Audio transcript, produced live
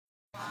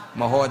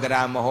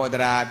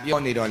Mahodra,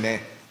 Pionidole,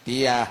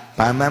 Dia,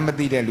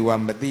 Pamamati de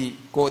Luamati,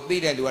 Koti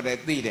de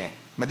Luadetide,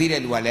 Madide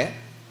Luale,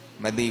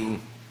 Madiu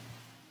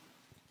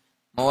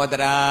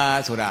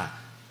Mahodra Sura,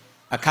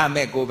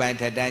 Akame go bant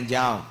dan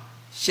Jang,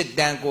 Shit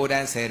dan go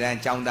dan Sedan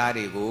Jang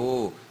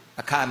Darigo,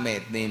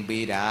 Akame then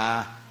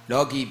Beda,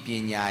 Logi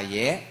Pina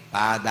ye,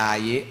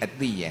 Bada ye at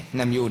the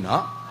Namu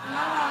no.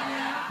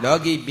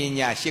 Logi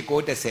Pina, she go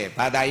to say,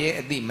 Bada ye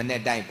at the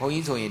Manedai,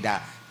 Poinsoida,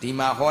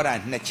 Dima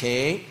Hora,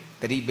 Nache,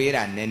 Three Beda,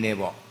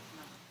 Nenebo.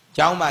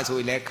 Jama so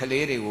let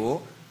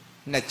Kalerigo,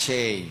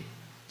 Nache,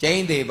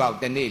 Jane de about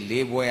the name,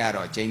 live where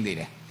or Jane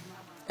de.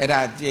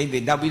 Era Jane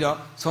de Dabido,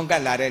 Songa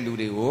Lare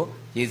Ludigo,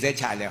 is a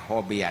child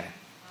hobby.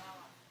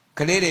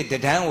 Kalere the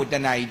town would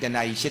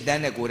deny, shit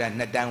down a good and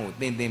not down with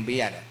then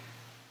be at it.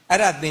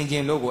 Era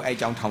thinking logo a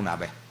John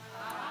Tonabe.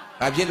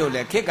 Abjelo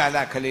le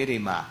Kikala Kalere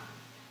ma.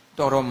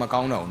 Toro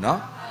Macono,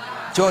 no?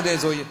 Jordan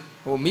so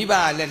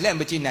Miba let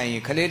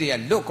Lambachina,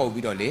 Kalere loco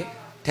vidole,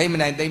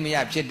 Taman and Demi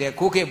up shit their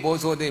cookie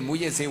bozo de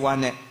Muye say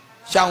one.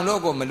 Shang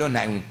logo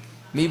Melona,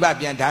 Miba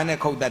Piantana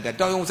called that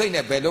don't say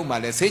that below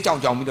my say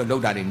John John with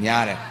load in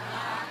Yara.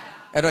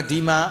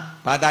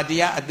 Erodima,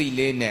 Padadia at the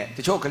lane,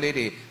 the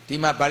chocolate,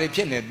 Dima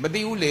Baripin, but the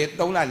Ule,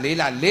 Dona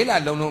Lela,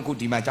 Lono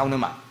Kutima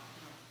Jaunama.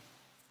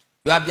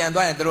 You have been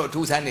by the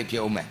 2 Sunday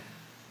Piome.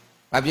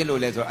 Abielo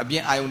letter,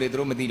 Abia Ione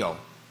Dromedido.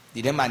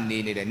 The demand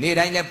needed a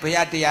Neda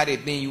Piatiari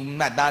thing you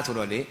not that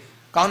sorely.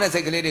 Counter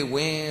secretary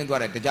wind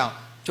or at the John.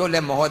 Chole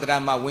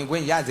Mohodrama,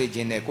 when Yazage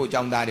in the Coach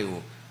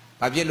Dario.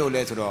 Abielo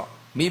letter,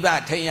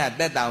 Miba Taya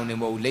that down the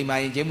mo, lay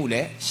my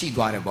Jemule, she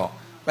got a ball.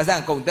 But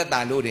I go that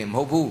I load him,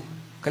 Hopu.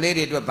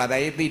 Kalere to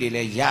Padaiti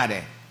le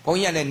Yade.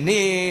 Ponya le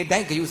ne,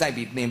 thank you, I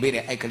be named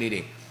a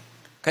Kalere.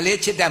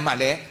 Kalechita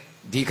Male,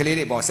 declared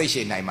about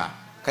Session Naima.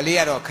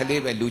 Kalero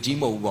Kalebe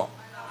Lujimo.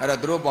 A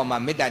drop on my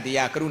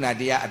Medadia, Kruna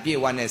dia, appear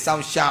one a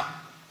sound sharp.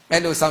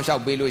 Hello, sound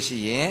sharp below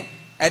she, eh?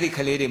 Eddie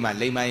Kalere, my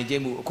lay my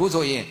Jemu,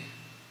 Kuzo in.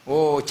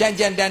 Oh, Chan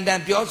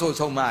Dan Pioso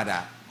so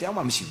mada. Tell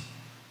Mamshu.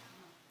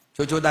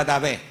 Chocho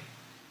Dadabe.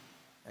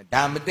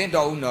 Damn, then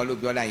don't know look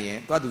your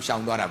line, what to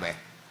sound Dorabe.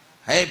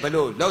 Hey,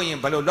 below,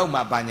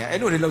 Loma Banya, I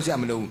don't know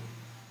Samlu.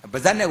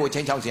 But then I will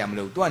change out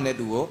Samlu, to an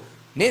duo.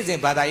 Nazin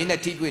Bada in a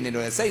tea queen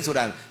and say so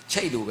that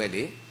Chadu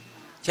Valley.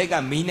 Check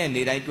a mean and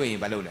did doing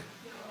Balona.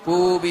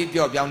 Poo be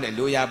pure beyond the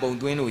Luya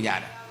Bonduino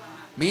Yada.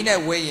 Mean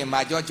away in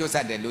my George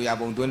said the Luya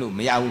Bonduino,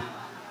 meow.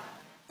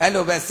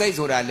 Hello, but say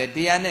so that let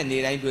Diana and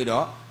the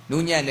Dudo,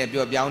 Nunya and the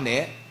pure beyond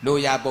there,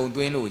 Luya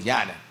Bonduino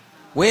Yada.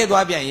 Where do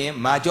I be?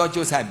 My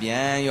George said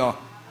bien,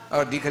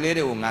 or declared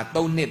not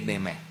don't need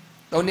them.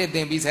 Don't need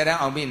them be said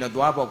on being a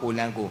dwarf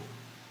Kulango.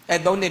 I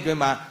don't need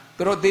them,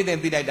 throw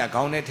didn't be like the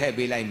counter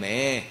tabby like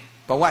me.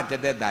 But what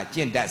did that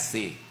Jin that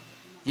say?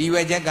 You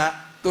were Janga,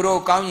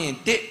 Turo County,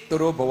 Tit,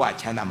 Turo Boa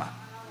Chanama.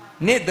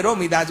 Need the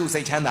Romidazu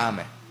say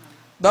Chaname.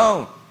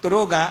 Don't,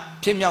 Turoga,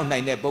 Chimyang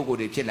Nine, Bogo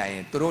de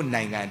Chile, Turo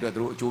Nanga,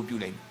 to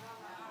Jubilee.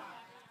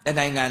 The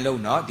Nangan low,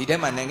 no, the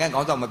Deman Nangan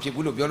out of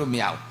people of Yolo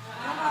Meow.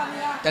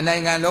 The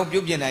Nangan low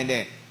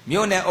Bubian,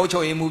 Mione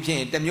Ocho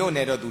Emupian, the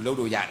Mione to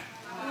Lodo Yard.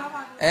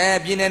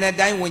 Been in a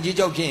dime when you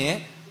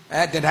joking,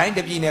 at the time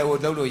the Pina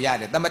would Lodo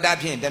Yard, the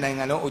Madapian, the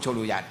Nangalo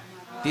Ocho Yard.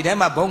 Did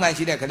Emma Bonga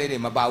see the Calade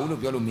Mabau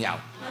of Yolo Meow?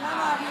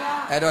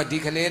 I don't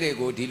declare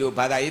go Dilo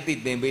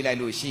Padaiti, then be like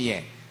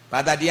Lucia.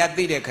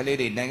 Padadiati de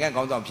Calade, Nangan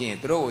Gonzon,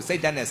 throw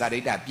Satan as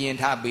Arita,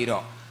 Pienta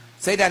Bido.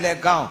 Satan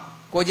let go,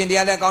 Cojin the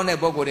other Gone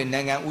Bogo in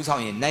Nangan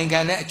Uson,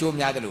 Nangan Chum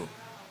Yadalu.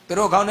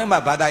 Throw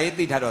Gonema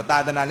Padaiti Tado,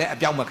 Tadana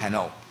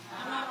Apiamacano.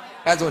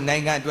 As on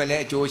Nangan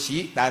dwelle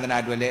Joshi,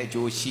 Tadana dwelle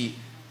Joshi.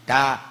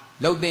 Da,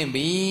 load them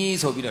be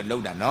so we don't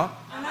load them, no?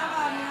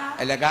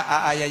 Elega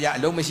Aya,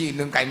 Lomashi,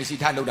 Lunkaimisi,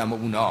 load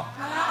them, no.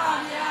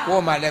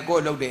 Woman, let go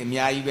load them,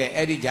 Yai,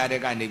 Eddie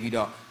Jadek and the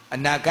video.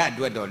 And now can't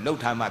do it, low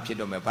time up,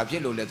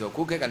 Papilo, let's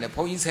cook and the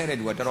points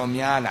headed with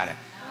Romiana.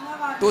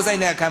 Those I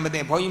never come at the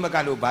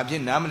Poimacalo,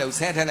 Babin, Namlo,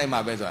 Santa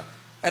my better.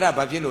 Era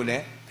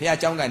Babilo, Pia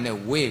Chong and the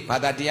way,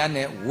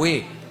 Padadiane,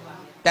 way.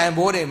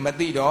 Tambore,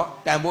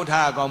 Madido,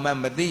 Tambota,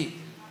 Goman, Madi,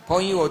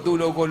 Poyo,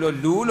 Dulo,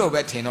 Lulo,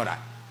 Vetinora.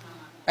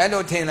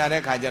 Hello,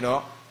 Tena,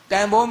 Cajaro,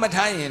 Tambo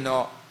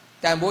Matayano,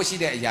 Tambo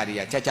Sida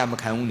Yaria, Chacha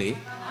Macauni.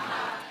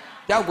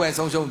 That was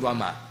social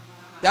drama.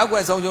 That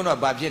was social of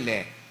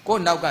Babile. Go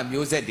now got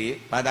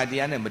music,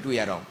 Padadiana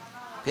Maduyaro.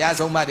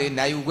 Piazzo Madi,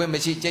 Nayu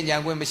Wimmachi,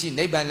 Jenyan Wimmachi,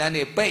 Neighbor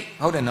Lane, Bay,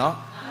 hold on, no?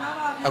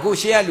 A good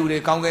share Lude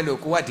Congelo,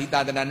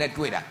 Kuatita than a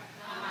Twitter.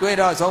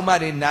 Twitter,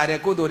 somebody, Nada,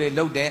 Kudo,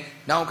 load there,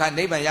 now can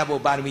neighbor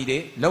Yabo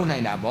Barmide, low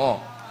nine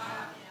more.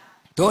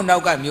 Don't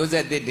now got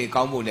music, they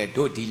come with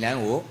to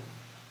Tilango,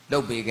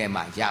 low big and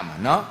my yama,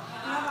 no?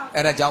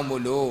 At a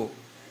Jambulo,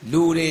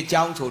 Lure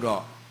Jam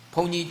Todo,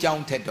 Pony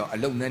Jam Teto,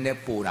 alone in the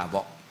Pura.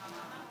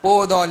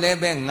 Podo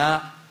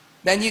Lebenga.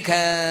 Then you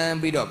can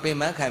be the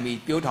payment can be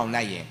built on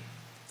Naye.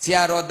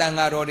 Sierra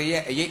Dangaro,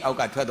 a year out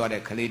at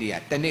 $12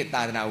 Caladia, the net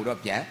Tadana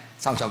European,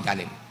 South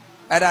Jalim.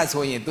 Ada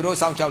so in through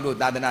South Chalu,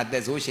 Tadana, the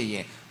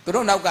Soshi,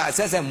 through now got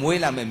assess and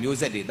William and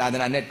music,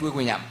 Tadana net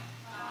Twiguyam.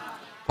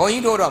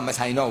 Poindo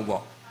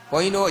Masino,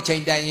 Poino,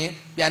 Chain Daniel,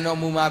 Piano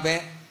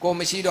Mumabe,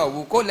 ကိုမ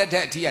ရှိတော့ဘူးကိုလက်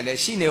ထက်အထီးကလည်း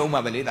ရှိနေအောင်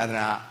ပါပဲလေသာ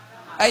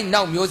သနာအဲ့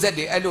နောက်မျိုး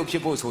ဆက်တွေအဲ့လိုဖြ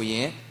စ်ဖို့ဆိုရ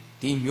င်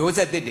ဒီမျိုးဆ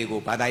က်တစ်တွေ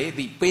ကိုဘာသာရေး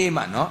အသိပေး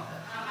မှနော်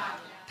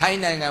ထိုင်း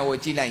နိုင်ငံကို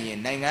ကြည့်လိုက်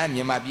ရင်နိုင်ငံမြ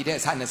န်မာပြည်တဲ့အ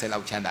ဆ20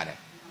လောက်ချမ်းသာ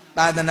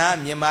တယ်သာသနာ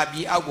မြန်မာပြ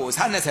ည်အောက်ကိုအဆ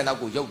20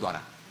လောက်ကိုရုပ်သွားတာ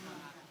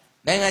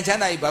နိုင်ငံချမ်း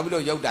သာကြီးဘာဖြစ်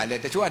လို့ရုပ်တာလဲ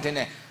တချို့ကထင်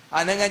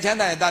တယ်နိုင်ငံချ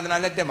မ်းသာရင်သာ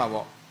သနာလည်းတက်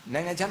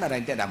မှာပေါ့နိုင်ငံချမ်းသာတို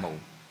င်းတက်တာ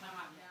မဟုတ်ဘူး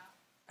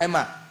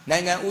အဲ့မှာ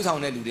နိုင်ငံဥ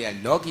ဆောင်တဲ့လူတွေက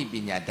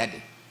လောကီပညာတတ်တ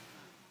ယ်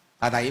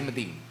ဘာသာရေးမ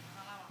သိ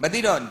ဘူးမ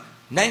သိတော့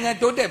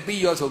နိုင်ငံတိုးတက်ပြီး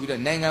ရောဆိုပြီးတော့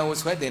နိုင်ငံကို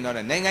ဆွဲတင်တော့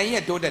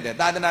နိုင်ငံကြီးကတိုးတက်တယ်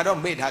သာ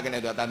သနာတော့မေ့ထားကြတ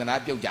ယ်ဆိုတော့သာသနာ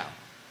ပြုတ်ကြအောင်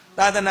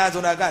သာသနာဆို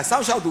တာကစော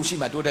င့်ရှောက်သူရှိ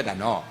မှတိုး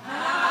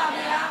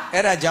တက်တာနော်မှန်ပါဗျာ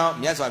အဲ့ဒါကြောင့်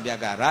မြတ်စွာဘုရား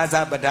ကရာဇ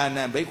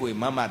ပဒါနံဘိက္ခွေ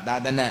မမသာ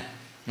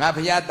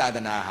သနံငါဘုရားသာ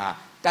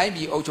သနာဟာတို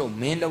င်းပြည်အုပ်ချုပ်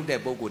မင်းလုပ်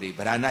တဲ့ပုဂ္ဂိုလ်တွေဗ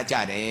รา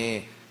ဏကြတ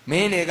ယ်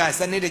မင်းတွေက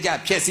စနစ်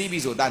တကျဖျက်ဆီး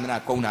ပြီးဆိုသာသနာ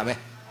ကုန်တာပဲ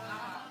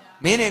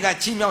မင်းတွေက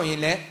ချီးမြှောက်ရင်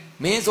လည်း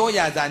မင်းစိုး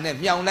ရာဇာ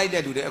နဲ့မြောင်လိုက်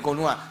တဲ့လူတွေ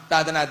အကုန်လုံးက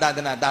သာ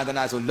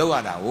သနာဆို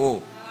လောက်ရတာဟုတ်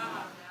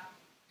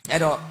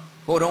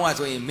အဲ့တော့ဟိုတုန်းက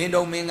ဆိုရင်မင်း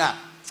တို့မင်း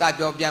ကစ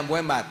ကြောပြန်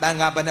ပွဲမှာ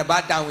တန်ခါဘဏ္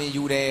ဍပါတာဝန်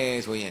ယူ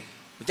တယ်ဆို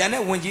ရင်ကျန်တဲ့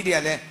ဝင်ကြီးတွေ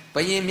ကလည်းဘ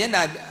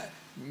ယင်မျက်နှာ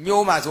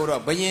ညိုးမှာဆိုတော့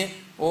ဘယင်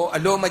ဟိုအ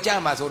လိုမကျ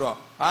မှာဆိုတော့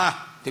ဟာ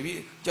တပ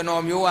ည့်ကျွန်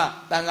တော်မျိုးက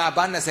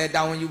တန်ခါဘာ20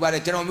တာဝန်ယူပါတယ်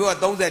ကျွန်တော်မျိုးက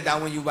30တာ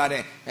ဝန်ယူပါတ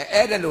ယ်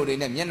အဲ့ဒါလို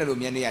တွေနဲ့မျက်နှာလို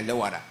မျက်နှာရ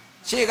လောက်ရတာ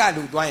ရှေ့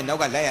ကလူသွားရင်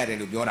နောက်ကလိုက်ရ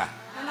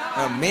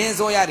တယ်လို့ပြောတာမ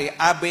င်းဆိုရတွေ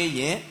အားပေး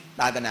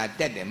ရင်သာသနာ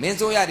တက်တယ်မင်း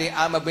ဆိုရ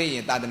တွေအားမပေး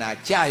ရင်သာသနာ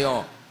ကျ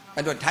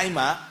ရောအဲ့တော့ထိုင်း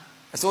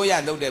မှာအစိုး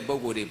ရလုပ်တဲ့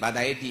ပုံကိုယ်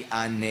တွေဘာသာရေးတိ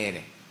အားနေတ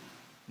ယ်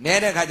နေ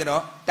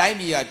တဲ့ခါကျတော့တို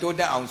င်းပြည်ကတိုး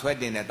တက်အောင်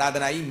ဆွဲတင်တယ်သာသ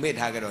နာကြီး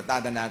မေ့ထားကြတော့သာ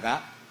သနာက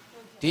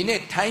ဒီ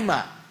နေ့ထိုင်းမှာ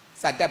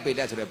စတတ်ပေ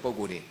တတ်ဆိုတဲ့ပုံ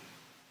ကိုယ်တွေ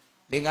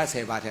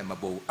50ပါးထဲမ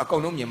ပို့ဘူးအကု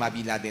န်လုံးမြန်မာပြ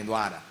ည်လာ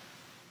တင်သွားရတာ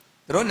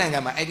သူတို့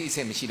နိုင်ငံမှာအဲ့ဒီအ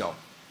ဆင့်မရှိတော့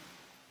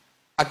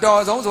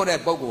အတော်ဆုံးဆို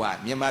တဲ့ပုံ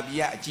ကိုယ်ကမြန်မာပြည်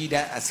ကအကြီး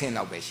တန်းအဆ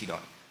င့်လောက်ပဲ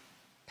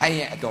ရှိတော့ထို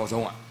င်းရဲ့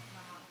အတော်ဆုံးက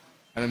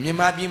မြန်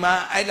မာပြည်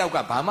မှာအဲ့လောက်က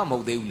ဘာမှ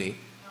မဟုတ်သေး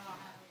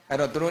ဘူးလေအဲ့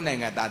တော့သူတို့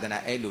နိုင်ငံသာသနာ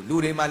အဲ့လို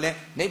လူတွေမှာလည်း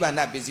နိဗ္ဗာ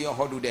န်ပစ္စ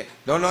ည်းဟောတု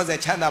တဲ့လောလောဆယ်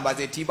ချ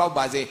မ်းသာပါစေထီပေါက်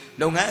ပါစေ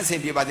လုပ်ငန်းအဆင်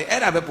ပြေပါစေအဲ့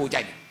ဒါပဲပို့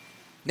ကြိုက်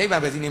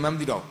တယ်နိဗ္ဗာန်ပစ္စည်းနေမှ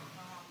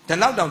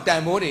မသိတော့ဒီလောက်တောင်တ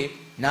န်ဖိုး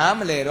တွေနား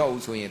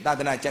မလဲတော့ဘူးဆိုရင်သာ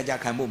သနာကြာ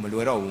ခံဖို့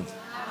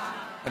မလွယ်တော့ဘူး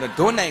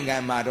အဲ့တော့ဒိုးနိုင်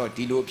ငံ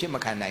မှာတော့ဒီလိုဖြစ်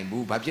မခံနိုင်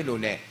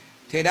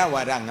ဘူးဘာဖြစ်လို့လဲထေရ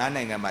ဝါဒ9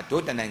နိုင်ငံမှာ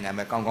ဒိုးတနိုင်ငံပဲ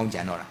ကောင်းကောင်း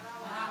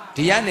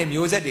ကြံတော့တာဒီကနေ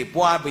မျိုးဆက်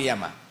တွေပွားပေး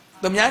ရမှာ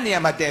သူများနေရာ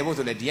မှာတည်ဖို့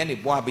ဆိုလဲဒီကနေ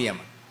ပွားပေးရ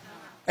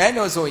မှာအဲ့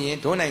လိုဆို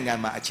ရင်ဒိုးနိုင်ငံ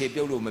မှာအ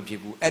ခြေပြုတ်လို့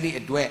မဖြစ်ဘူး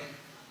အဲ့ဒီအတွက်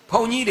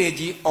ဘုံကြီးတွေ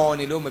ကြီးអော်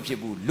နေလို့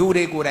မဖြစ်ဘူးလူ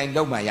တွေကိုယ်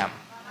တိုင်လောက်မှရမှာ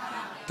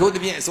တို့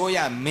တပြင်းအစိုးရ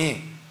မင်း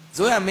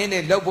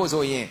တွေလောက်ဖို့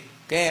ဆိုရင်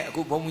ကဲ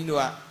အခုဘုံကြီးတို့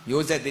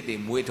ကမျိုးဆက်တွေ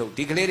မွေးထုတ်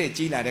ဒီကလေး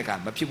တွေကြီးလာတဲ့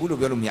အခါမဖြစ်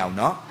ဘူးလို့ပြောလို့မရဘူး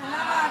เนาะမှ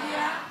န်ပါ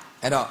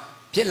ဗျာအဲ့တော့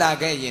ဖြစ်လာ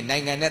ခဲ့ရင်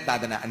နိုင်ငံနဲ့သာ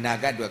သနာအနာ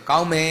ဂတ်အတွက်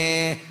ကောင်း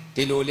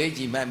မယ်ဒီလို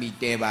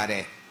လေးကြည်မှတ်ပြီးတဲပါတ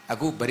ယ်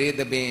အခုပရိ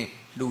သပင်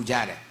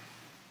လှူကြတယ်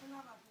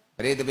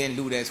ပရိသ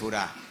ပင်လှူတယ်ဆို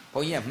တာဘု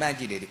န်းကြီးကမှ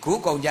န်းကြည့်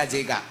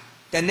တယ်ခုကုန်ကြစိတ်က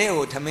တနေ့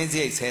ကိုထမင်းစိ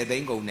တ်10သိ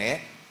န်းကုန်တယ်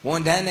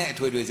ဝန်ထမ်းနဲ့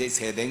အထွေထွေစိတ်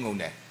10သိ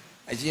န်းကုန်တယ်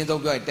အရင်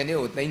ဆုံးပြောရင်တ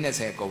နေ့ကို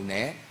30ကုန်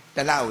တယ်တ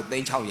စ်လကို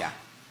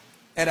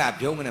600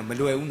အဲ့ဒါပြုံးကနေမ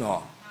လွယ်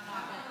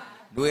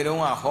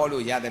ဘူးနော်လွယ်တော့က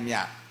ဟောလို့ရသမျှ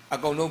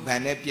အကုန်လုံးဗန်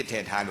နဲ့ပြစ်ထ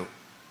ည့်ထားလို့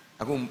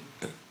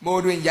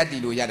အခုမိုးတွင်ရက်တီ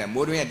လို့ရတယ်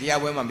မိုးတွင်ရဲ့တ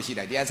ရားပွဲမှမရှိ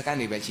တာတရားစခ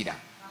န်းတွေပဲ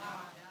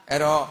ရှိတာအဲ့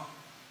တော့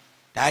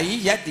ဒါ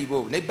ကြီး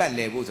ရက်တီဖို့လက်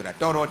ပတ်လဲဖို့ဆိုတာ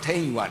တော်တော်ထိ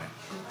န်းယူရ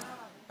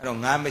တယ်အဲ့တော့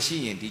ငါမရှိ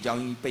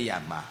ရင်ဒီကြောင်ကြီးပိတ်ရ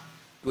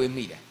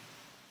မှာတွေးမိတယ်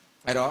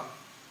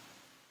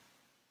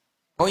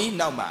အဲ့တော့ဘုန်းကြီး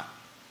နောက်မှာ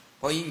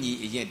ဘု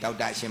န်းကြီးညီအရင်ဒေါက်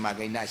တာအရှင်မ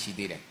ဂိဏရှိ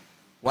သေးတယ်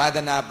ဝါ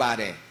သနာပါတ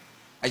ယ်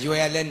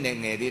အရွယ်လ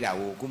ည်းငယ်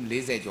သေးတာကိုအခု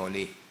40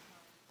ကျော်လေး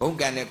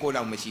ဘုံကံနဲ့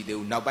ကိုယ်တော့မရှိသေး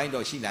ဘူးနောက်ပိုင်း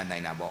တော့ရှိလာနို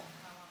င်တာပေါ့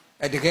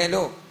တကယ်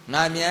လို့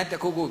ငါမြန်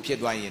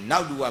တစ်ခုခုဖြစ်သွားရင်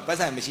နောက်လူက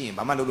ပတ်စံမရှိရင်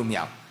ဘာမှလုပ်လို့မရ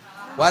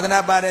ဘူးဝါသ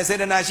နာပါ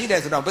တယ်စေတနာရှိတ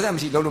ယ်ဆိုတော့ပတ်စံ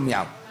မရှိလုပ်လို့မရ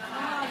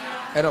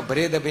ဘူးအဲ့တော့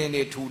ပရိသ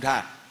ပင်တွေထူ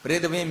ထားပရိ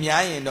သပင်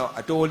များ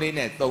ရင်တော့အတိုး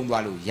လေးနဲ့သုံး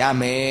သွားလို့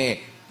ရမယ်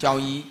ကြောင်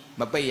ကြီး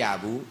မပိတ်ရ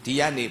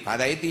ဘူးဒီကနေဘာ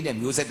သာရေးသိတဲ့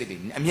မျိုးဆက်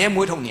တွေအ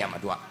မြဲမွေးထုတ်နေရ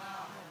မှာတို့က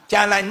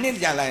ကြာလိုက်နှစ်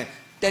ကြာလိုက်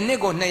တနစ်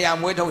ကို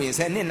200မွေးထုတ်ရင်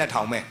10နှစ်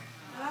2000ပဲ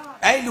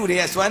အဲ့လူတွေ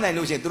ကစွမ်း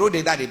နိုင်လို့ရှိ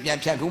ရင်သူတို့ဒေတာတွေပြန်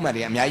ဖြန့်ထူးမှ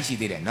တွေအများကြီး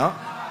ရှိသေး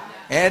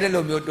တယ်နော်အဲ့ဒါ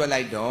လိုမျိုးတွက်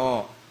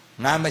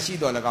လိုက်တော့ငါမ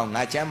ရှိတော့၎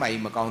င်းငါချမ်းမာ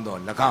ကြီးမကောင်းတော့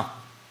၎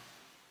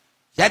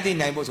င်းရက်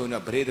တည်နိုင်ဖို့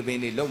ဆိုတော့ပရိသပင်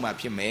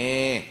တွေလုံးမှဖြစ်မ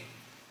ယ်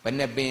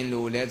ဘယ်နဲ့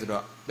ပင်လို့လဲဆို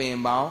တော့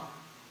ပင်ပေါင်း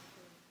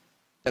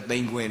3သိ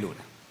န်းခွဲလို့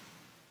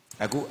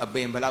လားအခုအပ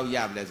င်ဘယ်လောက်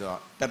ရပလဲဆိုတော့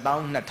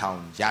12000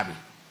ရပြီ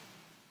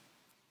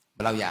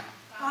ဘယ်လောက်ရ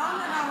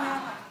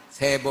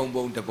10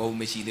ပုံတ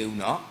ပုံမရှိသေး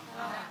ဘူးเนา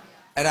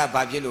ะအဲ့ဒါဘာ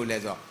ဖြစ်လို့လဲ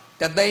ဆိုတော့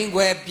3သိ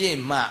န်းခွဲပြ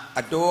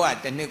ည့်မှအတိုး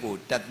ကတစ်နှစ်ကို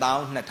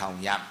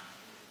12000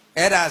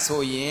ရအဲ့ဒါ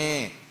ဆိုရ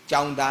င်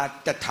ကျောင်းသား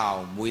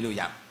1000မွေးလို့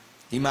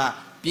ရဒီမှာ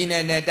ပြည်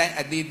နယ်နဲ့တိုင်း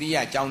အသီးသီးက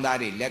ကျောင်းသား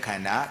တွေလက်ခံ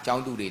တာကျော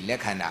င်းသူတွေ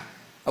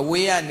လက်ခံတာအ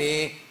ဝေးကနေ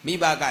မိ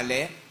ဘက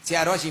လည်း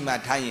ဆရာတော်ရှိမှ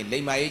ထားရင်လိ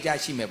မ္မာ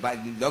ရေးကြရှိ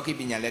မယ်လောကီ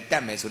ပညာလည်းတ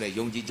တ်မယ်ဆို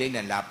တဲ့ယုံကြည်ခြ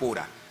င်းနဲ့လာပို့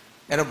တာ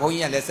အဲ့တော့ဘုန်း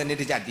ကြီးကလည်းစ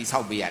နစ်တကျတိ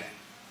ဆောက်ပေးရတယ်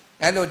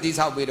အဲ့လိုတိ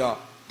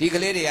ဆောက်ပြီးတော့ဒီက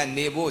လေးတွေ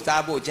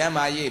ကနေဖို့စားဖို့ကျ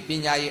မ်းမာရေး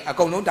ပညာရေး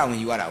အကုန်လုံးတာဝန်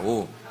ယူ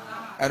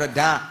ရတာဟုတ်အဲ့တော့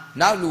ဒါ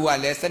နောက်လူက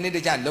လည်းစနစ်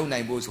တကျလုံ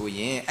နိုင်ဖို့ဆို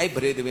ရင်အဲ့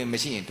ပရိသပင်မ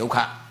ရှိရင်ဒုက္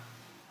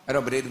ခအဲ့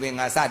တော့ပရိသ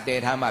ပင်ငါစ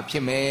တဲ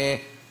ထားမှဖြစ်မယ်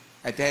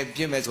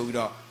အတဲဖြစ်မယ်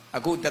ဆိုပြီးတော့အ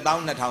ခု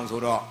12000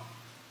ဆိုတော့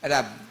အဲ့ဒါ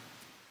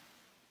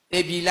ဧ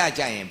ပြီလ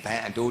ကျရင်ဘ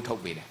ဏ်အတိုးထု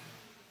တ်ပေးတယ်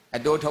အ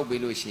တိုးထုတ်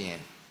ပေးလို့ရှိရ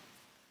င်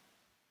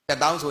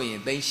1000ဆိုရင်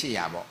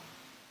3800ပေါ့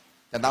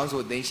1000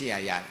ဆို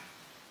3800ရတယ်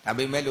ဒါ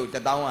ပေမဲ့လို့1000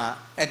က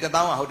1000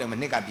ကဟုတ်တယ်မ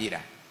နှစ်ကပြေး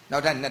တာနော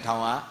က်ထပ်2000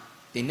က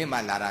ဒီနှစ်မှ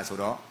လာတာဆို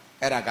တော့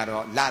အဲ့ဒါက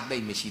တော့လသိ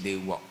မ့်မရှိသေး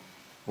ဘူးပေါ့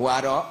ဟိုက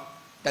တော့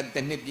တ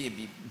စ်နှစ်ပြည့်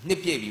ပြီနှစ်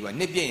ပြည့်ပြီပေါ့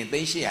နှစ်ပြည့်ရင်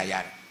3800ရ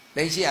တ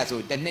ယ်3800ဆို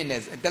တစ်နှစ်နဲ့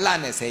တစ်လ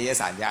နဲ့10ရက်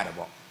စာရတယ်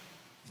ပေါ့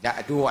ဒါ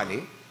အတိုးကလေ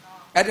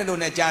အဲ့ဒါလို့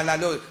နဲ့ကြာလာ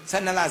လို့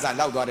12လစာ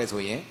လောက်သွားတယ်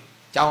ဆိုရင်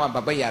ကျောင်းကမ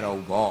ပိတ်ရတော့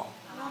ဘူးပေါ့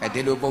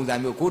ဒီလိုပုံစံ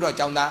မျိုးခုတော့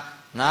ကျောင်းသား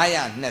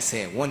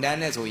920ဝန်ထမ်း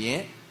နဲ့ဆိုရင်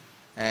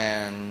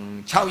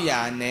626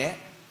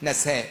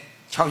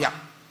ယောက်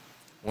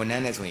ဝန်ထ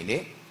မ်းနဲ့ဆိုရင်လေ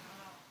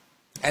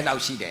အဲ့လော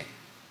က်ရှိတယ်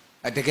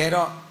တကယ်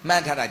တော့မှ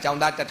တ်ထားတာကျောင်း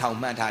သား1000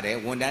မှတ်ထားတယ်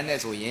ဝန်ထမ်းနဲ့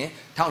ဆိုရင်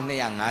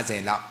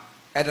1250လောက်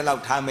အဲ့ဒါလော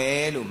က်ထားမ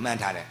ယ်လို့မှတ်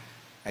ထားတယ်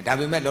ဒါ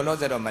ပေမဲ့လောလော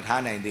ဆယ်တော့မ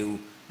ထားနိုင်သေးဘူး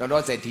လော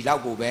လောဆယ်ဒီလော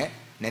က်ကိုပဲ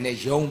နည်းနည်း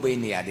ယုံပေး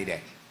နေရသေးတ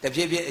ယ်တဖြ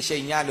ည်းဖြည်းအချိ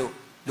န်ညလို့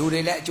လူ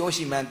တွေလည်းအကျိုး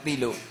ရှိမှန်းသိ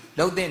လို့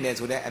လှုပ်တဲ့တယ်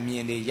ဆိုတဲ့အမြ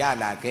င်တွေရ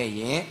လာခဲ့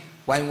ရင်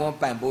ဝိုင်းဝန်း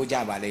ပံ့ပိုးကြ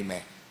ပါလိမ့်မ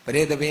ယ်ပ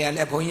ရိသတ်ပြန်လ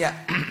ည်းဘုန်းကြီးက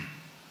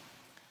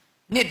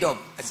နှစ်တော့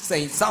စိ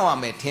န်စောင့်ရ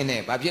မယ်ထင်းတ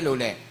ယ်ဘာဖြစ်လို့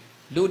လဲ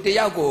လူတ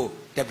ယောက်ကို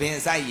တပင်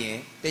ဆိုင်ရင်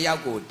တယော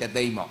က်ကိုတ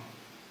သိန်းပေါ့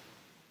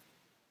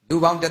လူ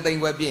ပေါင်းတသိန်း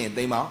ခွဲပြည့်ရင်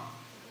သိန်းပေါင်း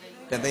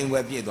တသိန်းခွဲ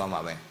ပြည့်သွားမှာ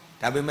ပဲ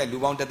ဒါပေမဲ့လူ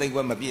ပေါင်းတသိန်း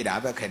ခွဲမပြည့်တာ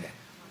ပဲခက်တယ်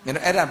ငါ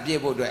တို့အဲ့ဒါပြည့်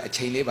ဖို့အတွက်အ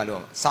ချိန်လေးပါ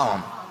လို့စောင့်အော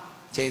င်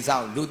ချိန်စော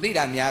င့်လူသိ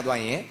တာများသွား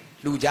ရင်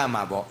လူကြ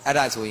မှာပေါ့အဲ့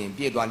ဒါဆိုရင်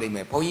ပြည့်သွားလိမ့်မ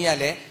ယ်ဘုန်းကြီးက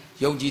လည်း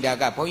ယုံကြည်တာ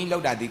ကဘုန်းကြီးလော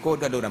က်တာဒီကိုယ့်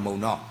အတွက်လို့တော့မဟု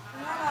တ်တော့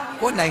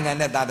ကိုယ့်နိုင်ငံ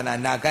နဲ့သာသနာ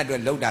နာဂတ်အတွ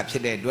က်လောက်တာဖြ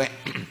စ်တဲ့အတွက်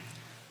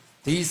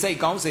ဒီစိတ်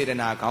ကောင်းစေတ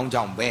နာကောင်း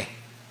ကြောင့်ပဲ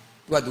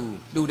သူ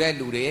ကလူတဲ့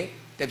လူတွေ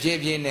တဖြည်း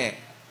ဖြည်းနဲ့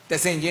တ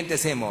ဆင့်ချင်းတ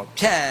ဆင့်ပေါ့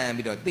ဖြန့်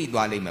ပြီးတော့သိ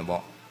သွားလိမ့်မယ်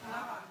ပေါ့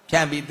ဖြ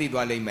န့်ပြီးသိ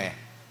သွားလိမ့်မယ်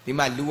ဒီ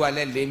မှာလူကလ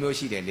ည်း၄မျိုး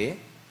ရှိတယ်လေ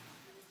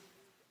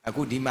အ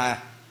ခုဒီမှာ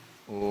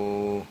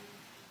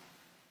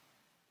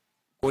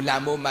ကိုလာ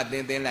မိုးမသိ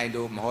န်းသိန်းလိုက်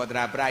တို့မဟောဒ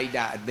ရာပရိဒ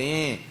အသ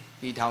င်း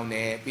ပြီးထောင်တ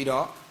ယ်ပြီး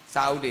တော့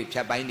စာအုပ်တွေဖြ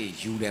တ်ပိုင်းတွေ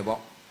ယူတယ်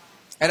ပေါ့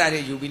အဲ့ဒါ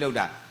တွေယူပြီးလောက်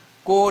တာ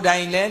ကိုယ်တို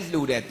င်လဲ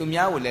လှူတယ်သူ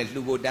များကိုလည်း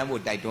လှူဖို့တန်း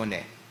ဖို့တိုက်တွန်းတ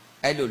ယ်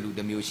အဲ့လိုလူတ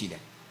စ်မျိုးရှိတ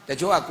ယ်တ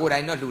ချို့ကကိုယ်တို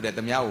င်တော့လှူတယ်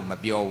သူများကိုမ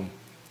ပြောဘူး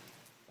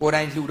ကိုယ်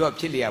တိုင်လှူတော့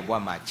ဖြစ်လျက်ဘဝ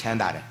မှာချမ်း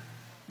သာတယ်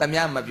သူ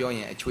များမပြောရ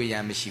င်အချွေရ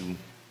န်မရှိဘူး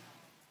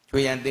ချွေ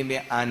ရန်သိမ့်ပဲ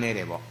အားနေတ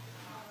ယ်ပေါ့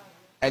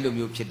အဲ့လို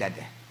မျိုးဖြစ်တတ်တ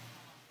ယ်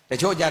တ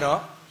ချို့ကြတော့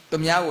သူ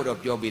များကိုတော့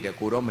ပြောပြီးတယ်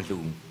ကိုတော့မလှူ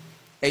ဘူး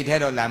အိတ်ထဲ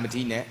တော့လာမ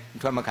ထီးနဲ့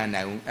ထွက်မခံ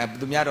နိုင်ဘူး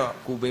သူများတော့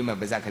ကူပေးမယ်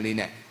ပါဇက်ကလေး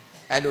နဲ့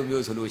အဲ့လို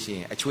မျိုးဆိုလို့ရှိရ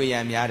င်အချွေရ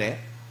န်များတယ်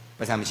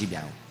ပါဇက်မရှိပြ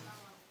န်ဘူး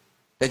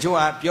တချို့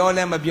ကပြော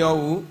လဲမပြော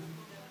ဘူး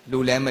လူ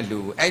လဲမလူ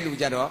အဲ့လူ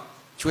ကြတော့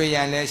ချွေရ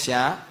န်လဲ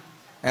ရှာ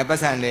ပါ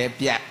ဇက်လဲ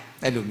ပြတ်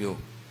အဲ့လိုမျိုး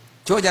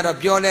ချို့ကြတော့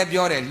ပြောလဲ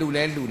ပြောတယ်လှူ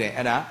လဲလှူတယ်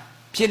အဲ့ဒါ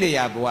ဖြစ်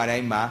လျာဘဝတို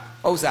င်းမှာ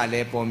ဥစ္စာ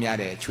လဲပေါ်များ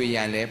တယ်ချွေရ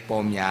န်လဲ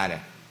ပေါ်များတ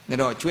ယ်ဒါ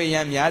တော့ချွေရ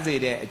န်များစေ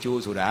တဲ့အ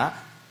ကျိုးဆိုတာ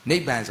နိ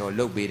ဗ္ဗာန်ဆို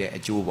လုတ်ပေးတဲ့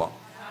အကျိုးပေါ့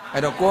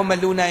အဲ့တော့ကိုမ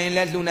လှူနိုင်ရင်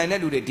လဲလှူနိုင်တဲ့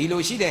လူတွေဒီ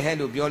လိုရှိတယ်ဟဲ့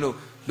လို့ပြောလို့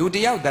လူတ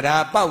ယောက်တ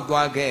ရားပေါက်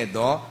သွားခဲ့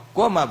တော့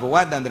ကို့မှာဘဝ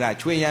တန်တရာ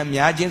ချွေရန်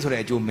များခြင်းဆို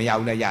တဲ့အကျိုးမရ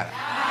ဘူးလဲရတာ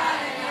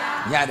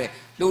ရတယ်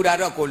လှူတာ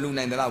တော့ကိုလှူ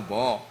နိုင်တဲ့လောက်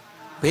ပေါ့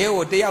ဘေး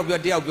ကိုတယောက်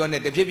ပြော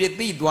နဲ့တဖြည်းဖြည်း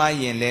သိသွား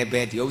ရင်လည်း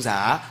ပဲဒီဥစ္စာ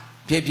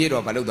ဖြည်းဖြည်း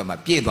တော့မလုပ်တော့မှ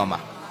ပြည့်သွားမှာ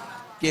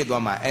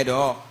အဲ့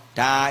တော့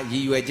ဒါရ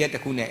ည်ရွယ်ချက်တ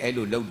စ်ခုနဲ့အဲ့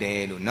လိုလုပ်တယ်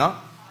လို့နော်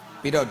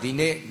ပြီးတော့ဒီ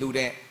နေ့လှူ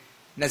တဲ့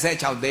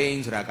26သိ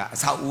န်းဆိုတာကအ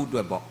ဆောက်အဦအတွ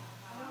က်ပေါ့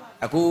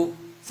အခု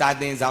စာ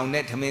သင်ဆောင်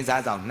နဲ့ထမင်း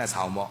စားဆောင်2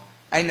ဆောင်ပေါ့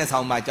အဲ့2ဆော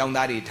င်မှာကျောင်း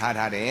သားတွေ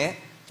ထားတယ်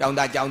ကျောင်း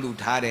သားကျောင်းသူ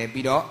ထားတယ်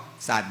ပြီးတော့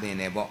စာသင်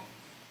တယ်ပေါ့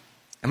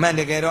အမှန်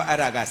တကယ်တော့အဲ့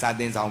ဒါကစာ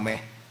သင်ဆောင်ပဲ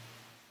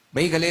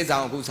မိန်းကလေးဆော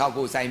င်အခုဆောက်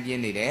ဖို့စိုင်းပြ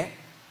င်းနေတယ်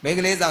မိန်းက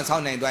လေးဆောင်ဆော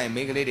က်နိုင်သွားရင်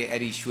မိန်းကလေးတွေ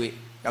အဲ့ဒီရွှေ့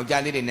ယော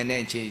က်ျားလေးတွေနည်းန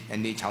ည်းအ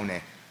နေချောင်းတ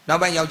ယ်နော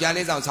က်ပိုင်းယောက်ျား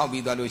လေးဆောင်ဆောက်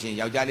ပြီးသွားလို့ရှိရင်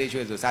ယောက်ျားလေး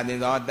ရွှေ့ဆိုစာသင်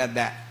ဆောင်ကတ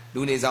တ်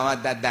လူနေဆောင်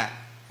ကတတ်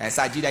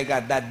စာကြည့်လိုက်က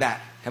တတ်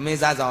ထမင်း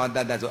စားဆောင်က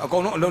တတ်ဆိုအကု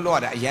န်လုံးအလုပ်လုပ်ရ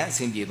တာအရန်အဆ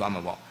င်ပြေသွား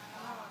မှာပေါ့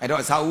အဲ့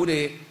တော့အစာဦးတွေ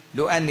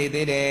လိုအပ်နေ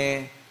သေးတယ်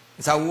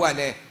အစာဦးက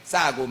လည်းစ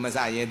ကိုမစ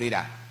ရဲသေး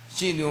တာ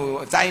ရှိလို့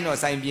အဆိုင်တော့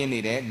ဆိုင်ပြင်းနေ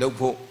တယ်လှုပ်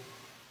ဖို့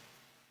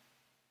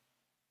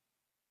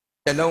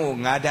တစ်လုံးကို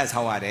9ဓာတ်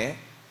ဆောက်ရတယ်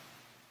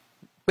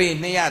ပေ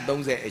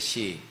230အ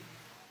ရှိ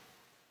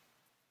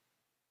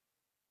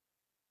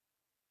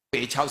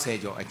ပေ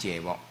60ကျော်အကျယ်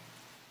ပေါ့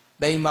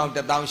သိန်းပေါင်း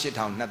18000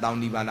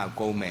 2000နီးပါးလောက်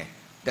ကုန်မယ်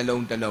တစ်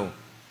လုံး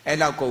အဲ့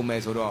လောက်ကုန်မ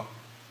ယ်ဆိုတော့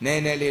န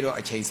ည်းနည်းလေးတော့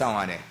အချိန်ဆောင်ရ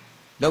တယ်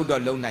လှုပ်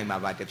တော့လုံနိုင်မှာ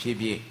ပါတဖြည်း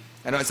ဖြည်း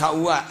အဲ့တော့အဆောက်အ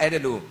ဦကအဲ့ဒါ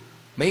လို့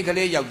မိန်းက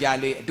လေးယောက်ျား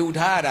လေးအတူ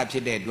ထားရတာဖြ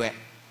စ်တဲ့အတွက်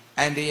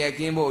အန်တရက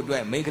င်းဖို့အတွ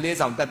က်မိန်းကလေး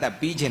ဆောင်တတ်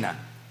ပြီးချင်တာ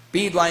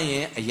ပြီးသွားရ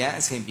င်အရန်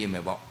အဆင်ပြေမ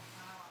ယ်ပေါ့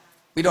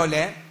ပြီးတော့လ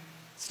ည်း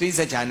စတိစ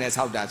ချာနဲ့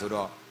ဆောက်တာဆို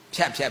တော့ဖြ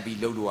တ်ပြီး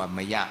လှုပ်လို့ကမ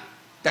ရ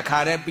တခါ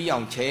တည်းပြီးအော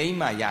င်ချိန်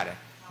မှရတယ်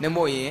နှ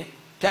မို့ရင်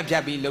ဖြ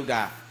တ်ပြီးလှုပ်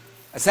တာ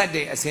အဆက်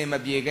တွေအဆင်မ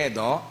ပြေခဲ့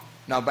တော့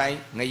နောက်ပိုင်း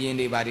ငရင်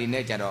တွေဘာတွေ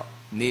နဲ့ကြတော့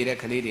နေတဲ့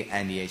ကလေးတွေအ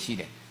န်တရရှိ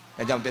တယ်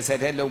ဒါကြောင့်တစ်ဆက်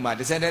တည်းလှုပ်မှ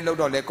တစ်ဆက်တည်းလှုပ်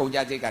တော့လဲကုန်ကြ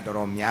စိတ်ကတော်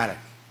တော်များတယ်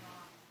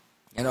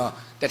အဲ့တော့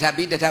တထပ်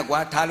ပြီးတထပ်ကွာ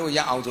ထားလို့ရ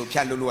အောင်ဆိုဖြ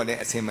တ်လို့ကလည်း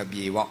အဆင်မ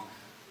ပြေပေါ့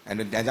အဲ့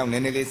တော့ဒါကြောင့်န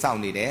ည်းနည်းလေးစောင့်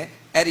နေတယ်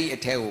အဲ့ဒီအ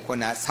ထက်ကိုခု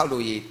နဆောက်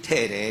လို့ရ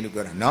ထဲ့တယ်လို့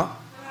ပြောတာနော်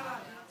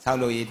ဆောက်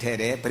လို့ရထဲ့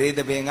တယ်ပရိသ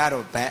ပင်က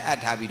တော့ဗန်အပ်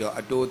ထားပြီးတော့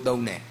အတိုး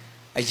သုံးတယ်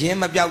အရင်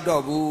မပြောက်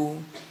တော့ဘူး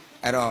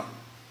အဲ့တော့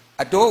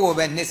အတိုးကို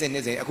ပဲနှစ်စဉ်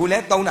အခုလဲ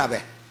သုံးတာပဲ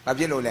ဘာ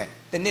ဖြစ်လို့လဲ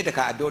တနေ့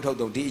တစ်ခါအတိုးထုတ်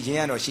တော့ဒီအရ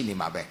င်ကတော့ရှိနေ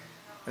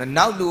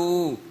မှာပဲနောက်လူ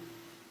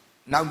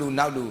ဘု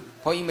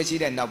န်းကြီးမ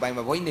ရှိတဲ့နောက်ပို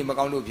င်းမှာဘုန်းကြီးနေမ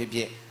ကောင်းလို့ဖြ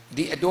စ်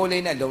ဒီ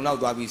အတိုးလေးနဲ့လုံ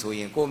လောက်သွားပြီ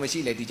ဆိုရင်ကိုမ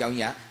ရှိလေဒီเจ้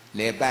าကြီးက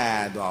လဲ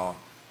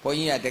ပတ်သွားဘုန်း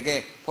ကြီးကတ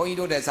ကယ်ဘုန်းကြီး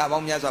တို့တဲ့စာပေါ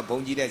င်းများစွာဘု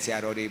န်းကြီးတဲ့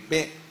ဆရာတော်တွေ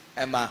ပင့်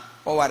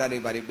အမှဩဝါဒတွေ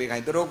ပါတွေပေး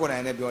ခိုင်းသူတို့ကိုယ်တို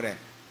င်လည်းပြော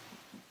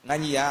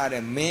တယ်ငါကြီးရ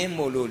တဲ့မ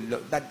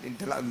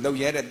င်းမို့လို့လုံ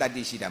ရဲတဲ့တတ္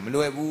တိရှိတာမ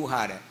လွယ်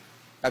ဘူးဟာတဲ့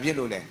ဘာဖြစ်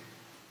လို့လဲ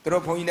သူတို့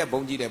ဘုန်းကြီးနဲ့ဘု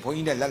န်းကြီးတယ်ဘု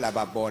န်းကြီးနဲ့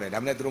လက်လာပါပေါ်တယ်ဒါ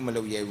မှလည်းသူတို့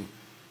မလုံရဲ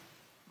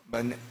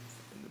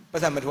ဘူးပ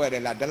တ်စံမထွက်တယ်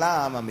လားတ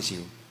လားမှမ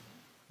ရှိဘူး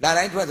လာ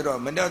တိုင်းထွက်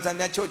ဆိုတော့မတော်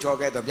ဆန်များချို့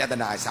ချော်ခဲ့တော့ပြ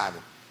ဿနာအ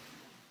စားဘူး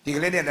ဒီ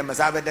ကလေးနဲ့မ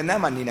စားပဲတ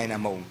နတ်မှနေနိုင်တာ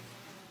မဟုတ်ဘူး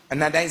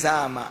အနတ်တိုင်း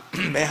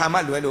စားမှဘယ်ဟာမှ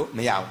လွဲလို့မ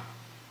ရဘူး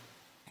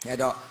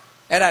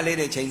အဲ့တော့အဲ့ဒါ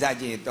လေးတွေချိန်စား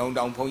ကြည့်ရင်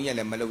တောင်ဘုန်းကြီး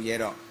လည်းမလုံရဲ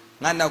တော့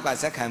ငါနောက်က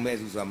ဇက်ခံမဲ့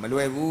ဆိုတော့မလွ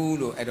ယ်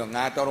ဘူးလို့အဲ့တော့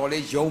ငါတော်တော်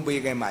လေးယုံ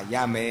ပေးခဲ့မှ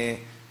ရမယ်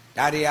ဒါ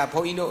တွေကဘု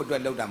န်းကြီးတို့အတွ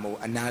က်လောက်တာမဟုတ်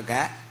အနာဂ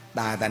တ်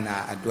သာ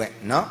သနာအတွက်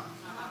နော်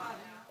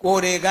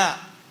ကိုယ်တွေကအ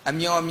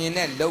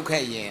မျော်မြင်နဲ့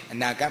လောက်ခဲ့ရင်အ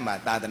နာဂတ်မှာ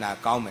သာ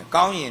သနာကောင်းမယ်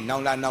ကောင်းရင်နော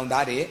င်လာ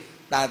နောင်သား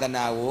တွေသာသ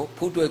နာ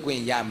ကိုဖူးတွေ့ခွ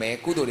င့်ရ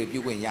မယ်ကုသိုလ်တွေပြု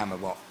ခွင့်ရ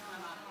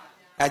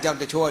မှာပေါ့အဲကြောင့်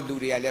တချို့လူ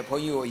တွေကလည်းဘု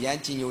န်းကြီးကိုအရန်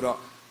ကြည်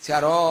ညိုတော့ဆ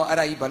ရာတော်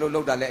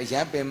အဲ့ဒါကြီးဘာလို့လောက်တာလဲအရ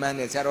န်ပင်ပ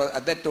န်းတယ်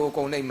ဆရာတော်အ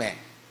သက်တိုးကုန်နိုင်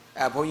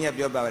မယ်ဘုန်းကြီး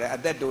ကပြောပြပါတယ်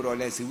အသက်တိုးတော့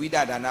လဲဇီဝိ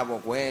တဒါန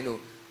ပေါ့ကွယ်လို့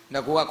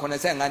ငါက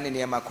85နှစ်နေ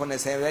ရာမှာ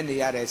80ပဲနေ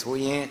ရတယ်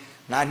ဆိုရင်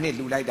9နှစ်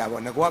လူ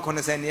လိုက်တာပေါ့ငါက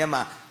80နေရာ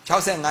မှာ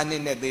65နှ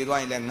စ်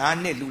နဲ့သေသွားရင်လည်း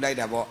9နှစ်လူ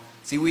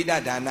လိုက်တာပေါ့ဇီဝိတ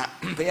ဒါ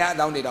နဘုရား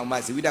အလောင်းတွေ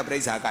တောင်မှဇီဝိတ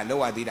ပြိဿာက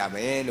လောက်ရ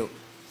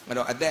သေးတာပဲလို့အဲ့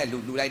တော့အသက်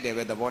လူလိုက်တယ်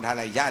ပဲသဘော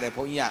ထားလိုက်ရတယ်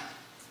ဘု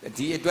န်းကြီးက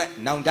ဒီ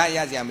အတွက်နောင်တရ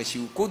စရာမ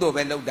ရှိဘူးကု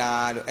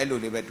သိုလ်ပဲလုပ်တာလို့အဲ့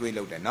လိုလေးပဲတွေး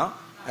လုပ်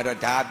တယ်နော်အဲ့တော့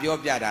ဒါပြော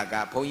ပြတာ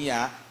ကဘုန်းကြီး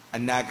ကအ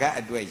နာ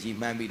ဂတ်အတွက်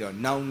ရည်မှန်းပြီးတော့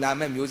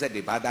နောင်လာမဲ့မျိုးဆက်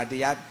တွေဘာသာတ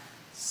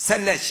ရားဆ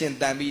က်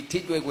လက်ရှင်သန်ပြီးထိ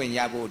တွေ့ခွင့်ရ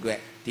ဖို့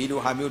အတွက်ဒီလို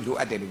ဟာမျိုးလို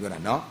အပ်တယ်လို့ပြောတာ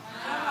နော်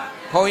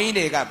ဘု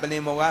န်းကြီးတွေကပ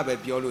လင်မော်ကပဲ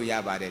ပြောလို့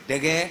ရပါတယ်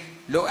တကယ်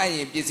လိုအပ်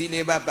ရင်ပစ္စည်း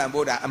လေးပါပံ့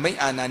ပိုးတာ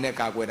အမိတ်အာဏာနဲ့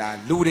ကာကွယ်တာ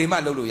လူ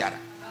တွေမှလုပ်လို့ရ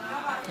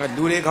တာလူ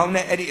တွေကော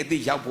င်းတဲ့အဲ့ဒီအသိ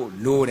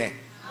ရောက်ဖို့လို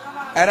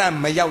တယ်အဲ့ဒါ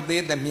မရောက်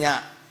သေးသ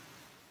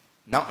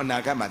မျှနောက်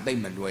အနာဂတ်မှာသိမ့်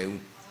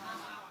မလွယ်ဘူး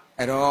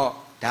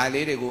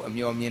အဲ့တော့ဒါလေးတွေကို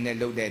အမျော်မြင်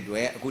နဲ့လုပ်တဲ့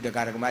အတွက်အခုတက္က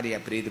ရာကမတွေက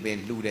ပရိသ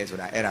ပင်လှူတယ်ဆို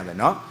တာ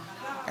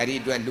အဲ့ဒါပဲနော်အဲ့ဒီ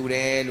အတွက်လှူ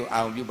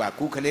တယ်လို့အာရုံ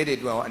ပြုပါခုကလေးတွေ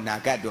အတွက်အနာ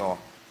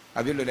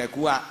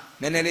ဂတ်တော့ဘာဖြစ်လို့လဲကူက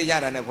နည်းနည်းလေးရ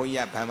တာနဲ့ဘုန်းကြီး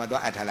ကဗန်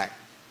မှာသွားအပ်ထားလိုက်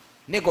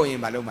နှစ်ကိုရင်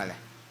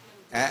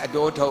မလုပ်မှလဲအ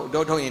တိုး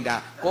ထုတ်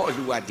ရင်ဒါကို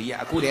အလှူ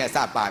ကဒီအခုတည်းအစ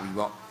ပါ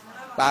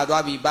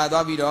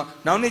ပြီပေါ့ပါသွားပြီတော့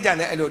နောက်နေ့ကျ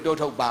လည်းအဲ့လိုတိုး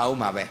ထုတ်ပါ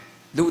အောင်မှာပဲ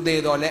လူ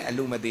သေးတော့လဲအ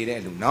လှူမသေးတဲ့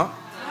အလှူနော်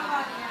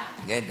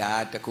ကဲဒါ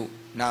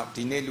တခုနောက်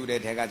ဒီနေ့လူတဲ့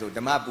ထဲကဆို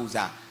ဓမ္မ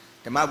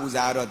ပူ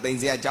ဇာ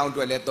ကတော့တိမ်စရာအကြောင်း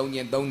အတွက်လဲ3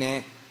ညင်3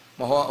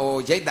တယ်မ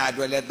ဟောရိတ်တာအ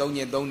တွက်လဲ3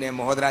ညင်3တယ်မ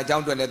ဟောဒရာ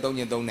အကြောင်းအတွက်လဲ3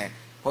ညင်3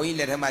တယ်ဘုန်းကြီး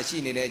လက်ထက်မှာရှိ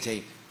နေတဲ့အ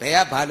ချိန်ဘယ်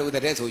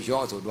ကဘာလို့တဲ့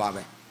ဆိုရော့ဆိုသွား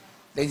ပဲ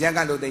တိမ်စရာက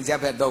လို့တိမ်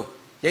စရာဘက်3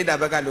ရိတ်တာ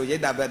ဘက်ကလို့ရိတ်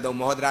တာဘက်3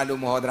မဟော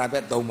ဒရာလို့မဟောဒရာ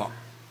ဘက်3ပေါ့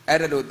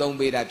အဲ့ဒါလို့3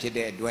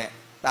ပေးတာဖြစ်တဲ့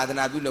အတွက်သာသ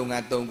နာပြုလုပ်င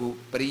န်း3ခု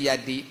ပရိယ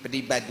တ္တိ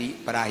ပฏิပတ်တိ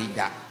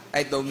ပရာဟိတ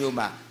အဲ့3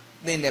မျိုးမှာ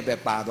သင်တဲ့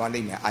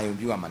ဘက်ပါသွားလိမ့်မယ်အာယုံ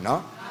ပြုရ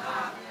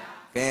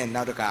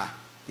မှာနော်ကဲနောက်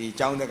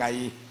တစ်ခါဒီကျောင်းတက္ကကြီး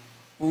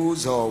ဦး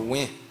ဇော်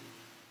ဝင်း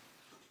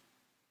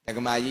တက္က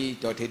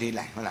မကြီးတော်ထေး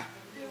ထေးလိုက်ဟုတ်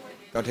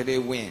လားတော်ထေး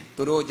ထေးဝ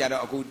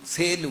င်းသူတို့ကြတော့အခု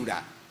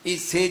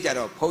ဆေးလူတာဆေးကြ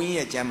တော့ဘု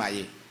န်းကြီးရဲ့ကျ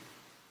မ်းမာရေး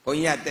ဘု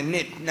န်းကြီးက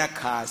တစ်နှစ်2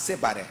ခါ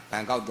စစ်ပါတယ်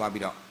ဘန်ကောက်သွား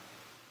ပြီးတော့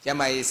ကျ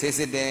မ်းမာရေးဆေးစ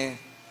စ်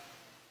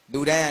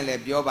တယ်လူတိုင်းက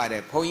လည်းပြောပါ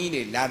တယ်ဘုန်းကြီး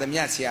တွေလာသ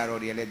မျှဆရာတော်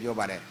တွေလ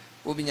ည်းပြောပါတယ်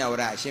ဥပညာ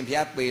ဝရ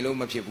အရှင်ဘုရားပေလို့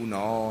မဖြစ်ဘူး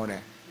နော်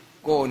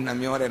တဲ့ကိုယ်နှ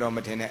မျော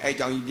တယ်တော့မထင်နဲ့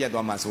အဲ့ကြောင့်ကြီးပြတ်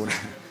သွားမှ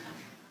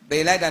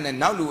ဆိုတာပေလိုက်တာ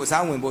နဲ့နောက်လူ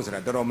အစားဝင်ဖို့ဆိုတာ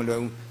တော်တော်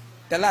မလွယ်ဘူး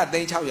တလ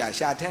3600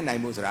ရှာထက်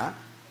နိုင်ဖို့ဆိုတာ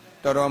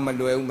တော်တော်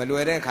မလွယ်ဘူး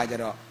မလွယ်တဲ့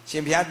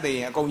အခါကျတော့ရှင်ဘုရားသိ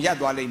ရင်အကုန်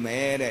ရပ်သွားလိမ့်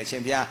မယ်တဲ့ရှ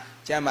င်ဘု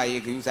ရားကျမ်းမာ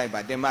ရေးဂရု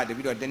စိုက်ပါတင်မတ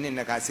ပြီးတော့တစ်နှစ်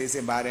2ခါဆေးစ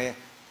စ်ပါ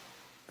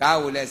တယ်ကား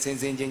ကိုလည်းစ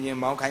င်ချ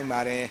င်းမောင်းခိုင်းပါတ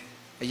ယ်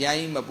အရ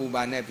င်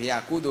မပူပါနဲ့ဘု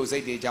ရားကုသိုလ်စိ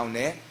တ်တွေကြောင့်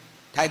လည်း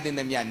ထိုက်တဲ့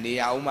မြတ်နေ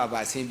ရအောင်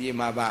မှာပါဆင်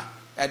ပြေမှာပါ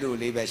အဲ့လို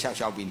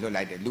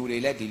လေးပဲရှောက်ပြီးလွတ်လိုက်တယ်လူတွေ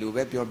လည်းဒီ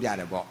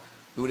လိုပဲပြောပြတယ်ပေါ့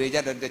လူ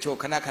တွေကြတော့တ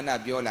ချို့ခ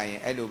ဏပြောလိုက်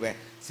ရင်အဲ့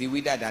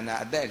လိုပဲဇီဝိတဒါ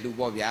နအ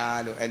သက်လူပေါ့ဗျာ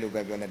လို့အဲ့လို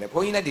ပဲပြောနေ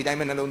တယ်ဘုန်းကြီးလည်းဒီတိုင်း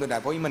ပဲနှလုံးသွ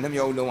င်းတာဘုန်းကြီး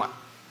မနှမျောဘူးလုံး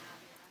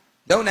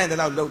ဝလုံနိုင်တဲ့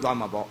လောက်လှုပ်သွား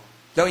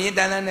မှာပေါ့လုံရင်တ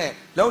န်းတန်းနဲ့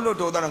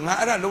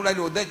လှုပ်တိုးတော့ငါအဲ့ဒါလှုပ်လိုက်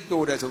လို့အသက်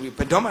တိုးတယ်ဆိုပြီး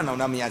ဘယ်တော့မှနောင်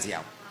တမ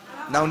ရစေအောင်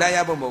နောင်တ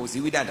ရဖို့မဟုတ်ဇီ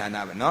ဝိတဒါန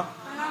ပဲနော်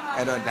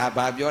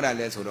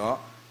အဲ့တော့ဒါဘာပြောတာလဲဆိုတော့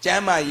ကျ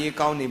မ်းမာရေး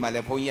ကောင်းနေမှ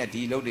လည်းဘုန်းကြီးက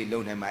ဒီလှုပ်တွေ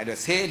လှုပ်နေမှာ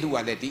အဲ့တော့ဆေးအလှက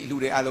လည်းဒီ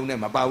အလှတွေအလုံးနဲ့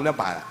မပါဘူး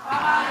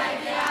နဲ့ပါတာပါပါတယ်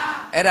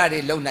ဗျာအဲ့ဒါ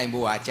တွေလှုပ်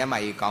နိုင်ဖို့ဟာကျမ်းမာ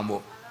ရေးကော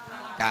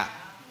င်းဖို့ဒါ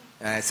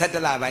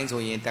17လပို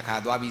င်းဆိုရင်တစ်ခါ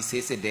သွားပြီး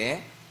ဆေးစစ်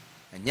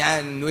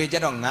တယ်ညာຫ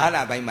ນွေကျတော့9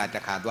လပိုင်းမှာ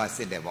တစ်ခါသွားစ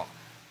စ်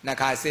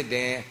တယ်ပေါ့နှစ်ခါစစ်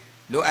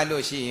တယ်လို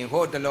အပ်လို့ရှိ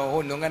ရင်ဟို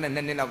တလုံးဟိုလွန်ခဲ့တဲ့2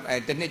နှစ်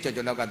လောက်တစ်နှစ်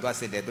ကျော်လောက်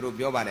ကသွားစစ်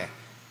တယ်သူတို့ပြောပါတယ်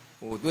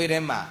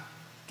ဟိုသွေးထဲမှာ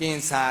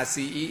ကင်ဆာ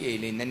CEA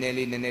လေးနည်းန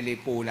ည်းလေး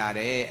ပိုလာတ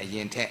ယ်အရ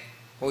င်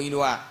ထက်ဘုန်းကြီး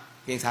တို့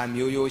ကကင်ဆာ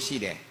မျိုးရှိ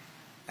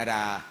တယ်အဲ့ဒါ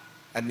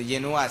အရ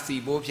င်တော့စီ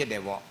ပိုးဖြစ်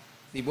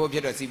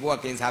တယ်ပေါ့စီပိုးဖြစ်တော့စီပိုးက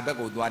ကင်ဆာဘက်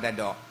ကိုသွားတတ်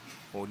တော့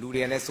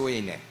ဟိုလူတွေလည်းစိုးရိ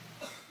မ်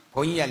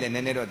တယ်ဘုန်းကြီးကလည်းန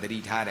ည်းနည်းတော့သတိ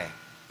ထားတယ်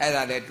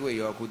အဲ့ဒါလ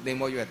ည်းတွေ့ရောအခုသ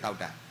င်္ဘောရွက်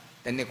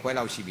တောက်တာတစ်နှစ်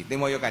ခွဲလောက်ရှိပြီ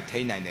သင်္ဘောရွက်ကထိ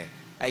န်းနိုင်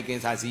တယ်အဲ့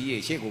ကင်ဆာစီးရေ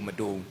ရှေ့ကိုမ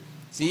တိုး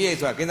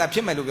စီးရေဆိုတာ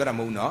ကင်ဆာဖြစ်မယ်လို့ပြောတာ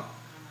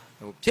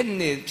မဟုတ်နော်ဟို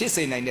ဖြစ်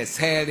စေနိုင်တဲ့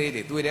ဆဲ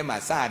လေးတွေတွေ့ထဲ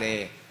မှာစတယ်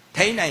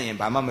ထိန်းနိုင်ရင်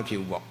ဘာမှမဖြစ်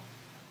ဘူးပေါ့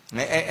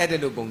အဲ့ဒါ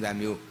လိုပုံစံ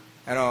မျိုး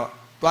အဲ့တော့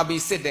သွား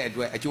ပြီးစစ်တဲ့အ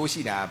တွက်အကျိုး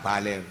ရှိတာဘာ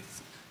လဲ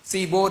စီ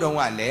ဘိုးတုံး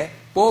ကလည်း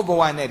ပိုးဘ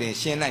ဝနဲ့တင်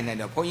ရှင်းလိုက်နိုင်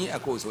တော့ဘုန်းကြီးအ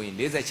ခုဆိုရင်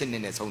48နှ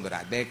စ်နဲ့ဆုံးသွားတာ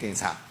အသေးကင်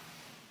ဆာ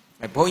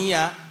ဘုန်းကြီး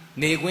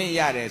ကနေခွင့်ရ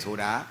တယ်ဆို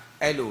တာ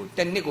အဲ့လိုတ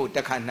စ်နှစ်ကိုတ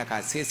စ်ခါနှစ်ခါ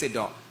ဆေးစစ်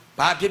တော့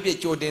ဘာဖြစ်ဖြစ်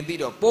ကြိုတင်သိ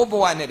တော့ပိုးဘ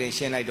ဝနဲ့တင်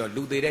ရှင်းလိုက်တော့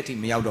လူသေးတဲ့အထိ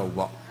မရောက်တော့ဘူး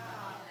ပေါ့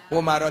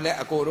ဟိုမှာတော့လေ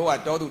အကိုတို့က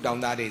တောသူတောင်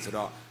သားတွေဆို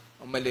တော့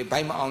မလေးဘို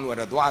က်မအောင်လို့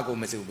တော့သွားအကို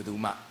မစုဘယ်သူ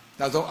မှ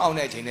နောက်ဆုံးအောက်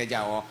တဲ့အချိန်နဲ့ကြာ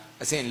ရော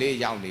အဆင့်လေး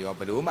ရောက်နေရော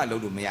ဘယ်လိုမှလု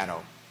ပ်လို့မရ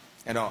တော့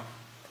အဲ့တော့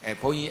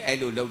ဘုန်းကြီးအဲ့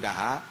လိုလုပ်တာ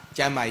ဟာ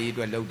ကျမ်းမာရေးအ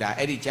တွက်လုပ်တာ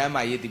အဲ့ဒီကျမ်း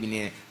မာရေးတည်ပြီးရ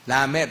င်လာ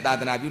မဲ့သာ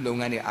သနာပြုလုပ်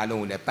ငန်းတွေအားလုံး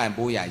ကိုလည်းပံ့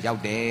ပိုးရရော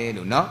က်တယ်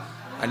လို့နော်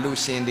အလူ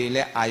ရှင်တွေလ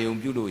ည်းအာယုံ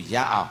ပြုလို့ရ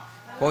အောင်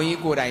ဘုန်းကြီး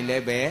ကိုယ်တိုင်လ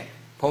ည်းပဲ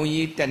ဘုန်း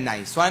ကြီးတက်နို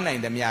င်စွမ်းနို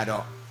င်သမျှ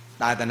တော့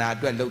သာသနာအ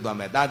တွက်လုပ်သွား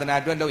မယ်သာသနာ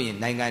အတွက်လုပ်ရင်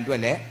နိုင်ငံအတွ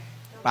က်လည်း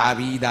ပါ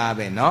ပြီးသား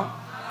ပဲနော်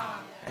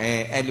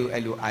အဲ့လို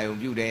အာယုံ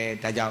ပြုတယ်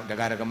ဒါကြောင့်ဒ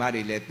ကာဒကမ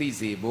တွေလည်းသိ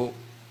စေဖို့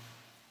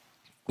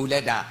ကုလ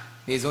က်တာ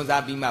နေစွန်း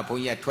စားပြီးမှဘု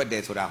န်းကြီးကထွက်တ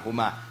ယ်ဆိုတာဟို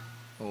မှ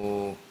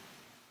ဟို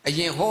အရ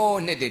င်ဟိုး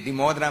နှစ်တည်းဒီ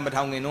မောဒရံပ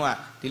ထောင်ငင်တော့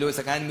ဒီလိုစ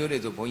ကန်မျိုးတွေ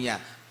ဆိုဘုန်းကြီး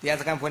ကတရား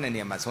စကန်ဖွင့်တဲ့နေ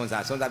ရာမှာဆွန်း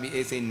စားပြီး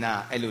အေးစိနာ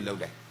အဲ့လိုလုပ်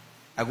တယ်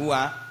အခုက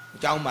အ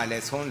เจ้าမှလ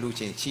ည်းဆွန်းလူ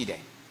ချင်းရှိတ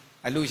ယ်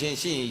အလူချင်း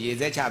ရှိရင်ရေ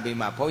စက်ချပေး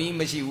မှဘုန်းကြီး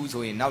မရှိဘူး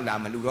ဆိုရင်နောက်လာ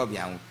မလူတော့ပြ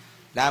န်ဘူး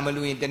လာမ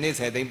လူရင်တစ်နေ့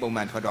10သိန်းပုံ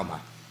မှန်ထွက်တော့မှာ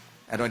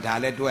အဲ့တော့ဒါ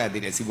လည်းတွက်ရ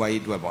သေးတယ်စီးပွား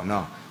ရေးတွက်ပေါ့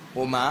နော်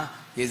ဟိုမှာ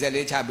ရေစက်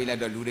လေးချပေးလိုက်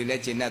တော့လူတွေလ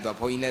ည်းကျဉ်တ်သွား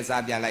ဘုန်းကြီးလည်း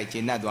စားပြလိုက်ကျ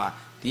ဉ်တ်သွား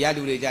ဒီက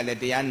လူတွေကြလည်း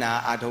တရားနာ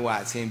အားထုတ်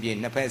အဆင်ပြေ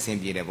နှစ်ဖက်အဆင်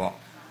ပြေတယ်ပေါ့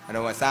အဲ့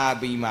တော့စား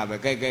ပြီးမှပဲ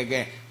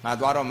ကဲငါ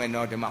သွားတော့မယ်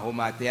နော်ဒီမှာဟို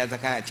မှာတရားစ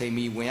ခန်းအချိန်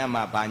မီဝင်ရ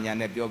မှာဘာညာ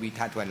နဲ့ပြောပြီးထ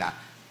ထွက်လာ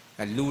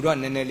လူတော့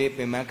နည်းနည်းလေးပ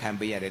င်ပန်းခံ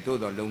ပေးရတယ်တိုး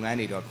တော့လုပ်ငန်း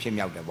တွေတော့ဖြစ်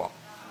မြောက်တယ်ပေါ့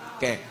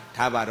ကဲ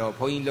ထားပါတော့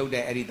ဘုန်းကြီးလုပ်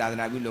တဲ့အဲ့ဒီသာသ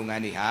နာပြုလုပ်င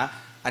န်းတွေဟာ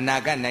အနာ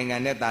ဂတ်နိုင်ငံ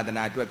နဲ့သာသ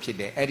နာအတွက်ဖြစ်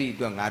တယ်အဲ့ဒီအ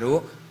တွက်ငါတို့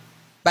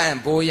ပံ့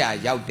ပိုးရ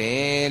ရောက်တ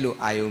ယ်လို့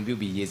အာယုံပြု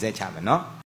ပြီးရေစက်ချမယ်နော်